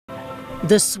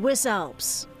The Swiss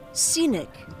Alps, scenic,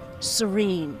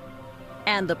 serene,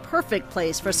 and the perfect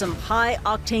place for some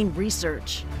high-octane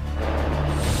research.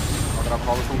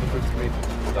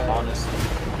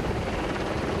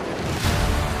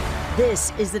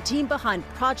 This is the team behind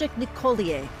Project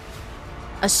NICOLLIER,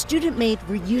 a student-made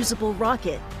reusable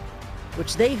rocket,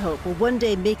 which they hope will one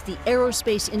day make the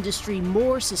aerospace industry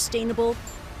more sustainable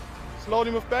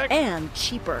Slowly move back. And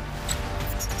cheaper.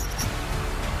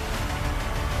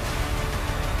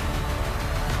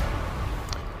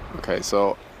 Okay,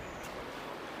 so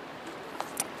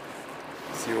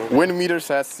wind meter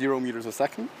says 0 meters a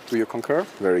second. Do you concur?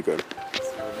 Very good.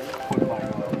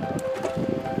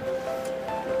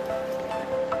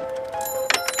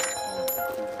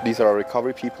 These are our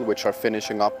recovery people which are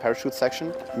finishing up parachute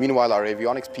section. Meanwhile, our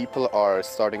avionics people are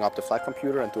starting up the flight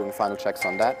computer and doing final checks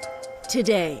on that.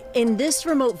 Today, in this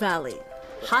remote valley,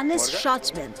 Hannes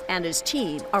Schatzman and his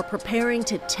team are preparing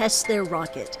to test their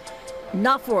rocket.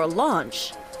 Not for a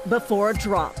launch, but for a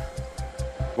drop.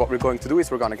 What we're going to do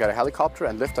is we're going to get a helicopter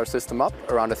and lift our system up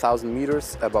around 1,000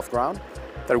 meters above ground.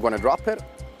 Then we're going to drop it,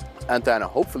 and then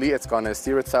hopefully it's going to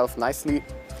steer itself nicely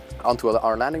onto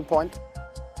our landing point.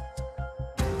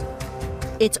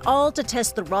 It's all to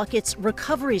test the rocket's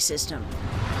recovery system.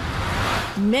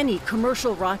 Many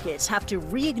commercial rockets have to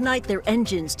reignite their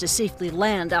engines to safely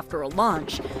land after a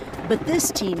launch, but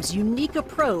this team's unique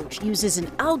approach uses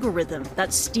an algorithm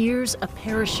that steers a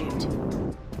parachute.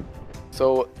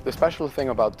 So the special thing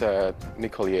about the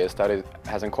NICOLLIER is that it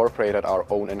has incorporated our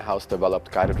own in-house developed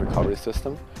guided recovery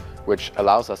system, which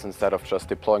allows us, instead of just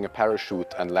deploying a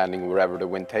parachute and landing wherever the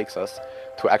wind takes us,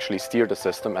 to actually steer the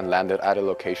system and land it at a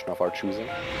location of our choosing.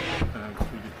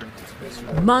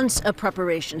 Months of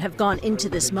preparation have gone into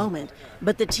this moment,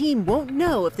 but the team won't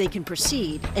know if they can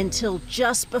proceed until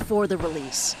just before the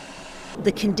release.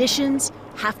 The conditions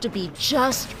have to be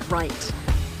just right.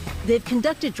 They've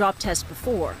conducted drop tests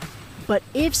before, but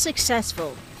if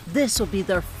successful, this will be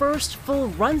their first full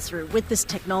run-through with this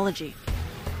technology.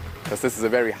 Because this is a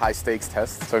very high-stakes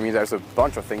test, so I mean there's a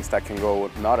bunch of things that can go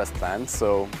not as planned,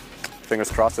 so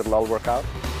fingers crossed it'll all work out.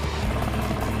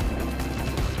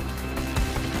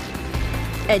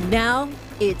 And now,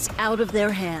 it's out of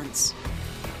their hands.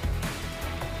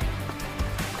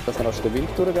 Das noch der Wind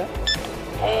durchgehen?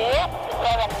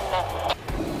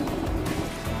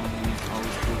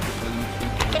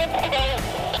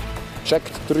 Checked,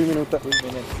 3 Minuten.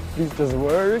 Does this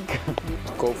work?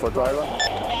 Go for driver.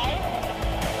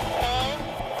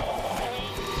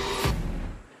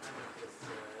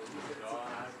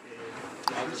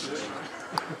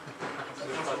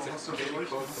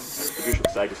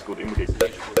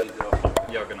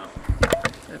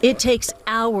 It takes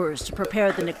hours to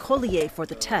prepare the NICOLLIER for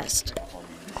the test.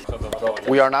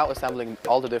 We are now assembling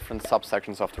all the different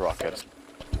subsections of the rocket.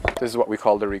 This is what we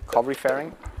call the recovery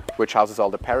fairing, which houses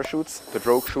all the parachutes, the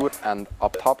drogue chute, and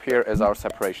up top here is our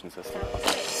separation system.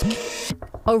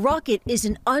 A rocket is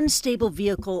an unstable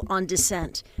vehicle on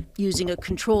descent. Using a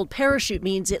controlled parachute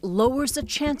means it lowers the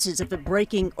chances of it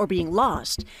breaking or being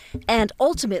lost, and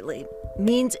ultimately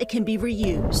means it can be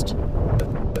reused.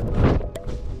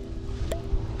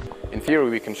 In theory,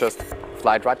 we can just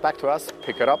fly it right back to us,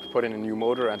 pick it up, put in a new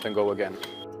motor, and then go again.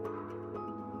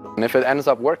 And if it ends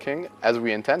up working as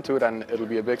we intend to, then it'll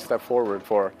be a big step forward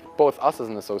for both us as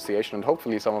an association, and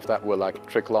hopefully some of that will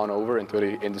trickle on over into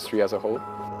the industry as a whole.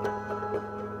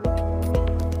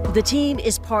 The team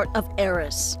is part of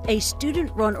ERIS, a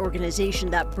student-run organization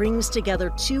that brings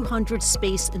together 200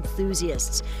 space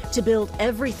enthusiasts to build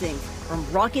everything from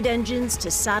rocket engines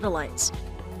to satellites.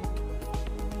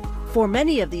 For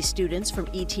many of these students from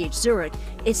ETH Zurich,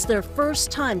 it's their first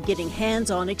time getting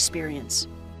hands-on experience.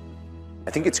 I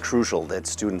think it's crucial that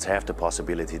students have the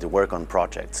possibility to work on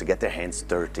projects, to get their hands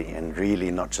dirty and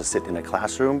really not just sit in a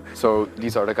classroom. So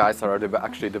these are the guys that are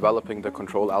actually developing the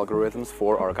control algorithms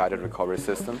for our guided recovery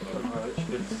system.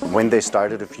 When they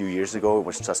started a few years ago, it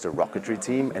was just a rocketry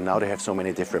team, and now they have so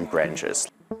many different branches.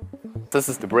 This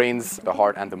is the brains, the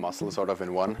heart and the muscle sort of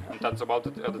in one.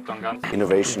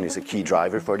 Innovation is a key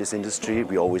driver for this industry.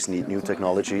 We always need new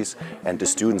technologies, and the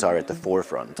students are at the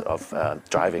forefront of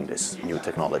driving these new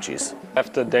technologies. I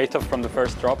have the data from the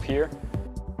first drop here.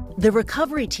 The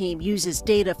recovery team uses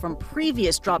data from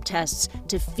previous drop tests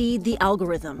to feed the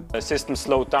algorithm. The system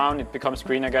slowed down, it becomes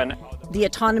green again. The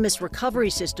autonomous recovery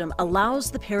system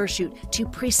allows the parachute to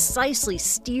precisely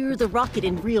steer the rocket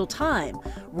in real time,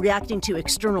 reacting to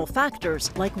external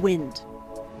factors like wind.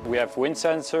 We have wind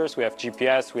sensors, we have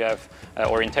GPS, we have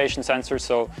orientation sensors,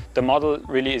 so the model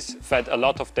really is fed a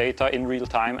lot of data in real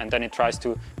time, and then it tries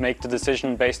to make the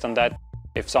decision based on that.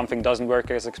 If something doesn't work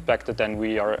as expected, then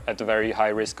we are at a very high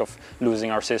risk of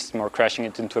losing our system or crashing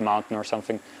it into a mountain or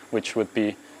something, which would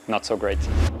be not so great.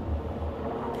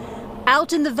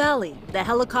 Out in the valley, the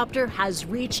helicopter has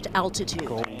reached altitude.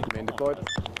 Main deployed.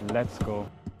 Let's go.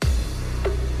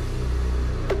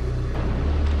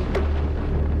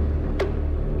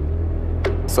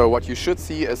 So what you should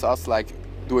see is us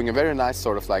doing a very nice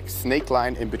sort of snake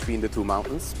line in between the two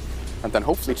mountains, and then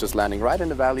hopefully just landing right in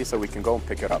the valley so we can go and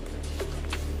pick it up.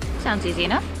 Sounds easy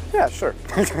enough. Yeah, sure.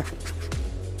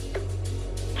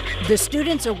 The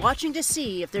students are watching to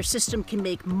see if their system can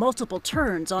make multiple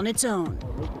turns on its own.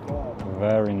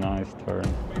 Very nice turn.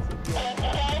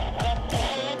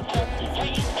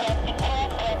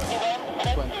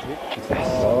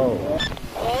 Oh.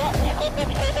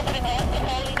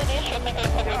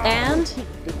 And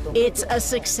it's a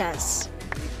success.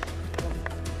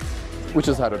 We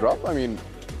just had a drop, and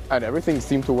everything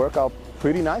seemed to work out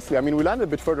pretty nicely. We landed a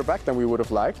bit further back than we would have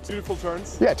liked. Beautiful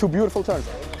turns. Yeah, 2 beautiful turns.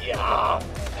 Yeah!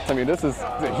 This is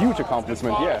a huge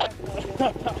accomplishment, yeah.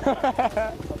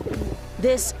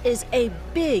 This is a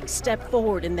big step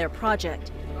forward in their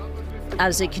project.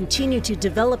 As they continue to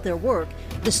develop their work,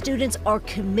 the students are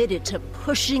committed to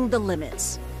pushing the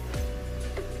limits.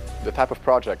 The type of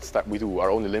projects that we do are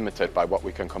only limited by what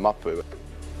we can come up with. It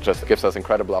just gives us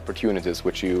incredible opportunities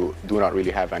which you do not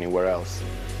really have anywhere else.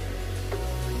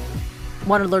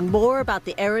 Want to learn more about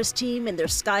the ERAS team and their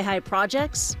sky-high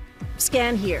projects?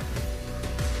 Scan here.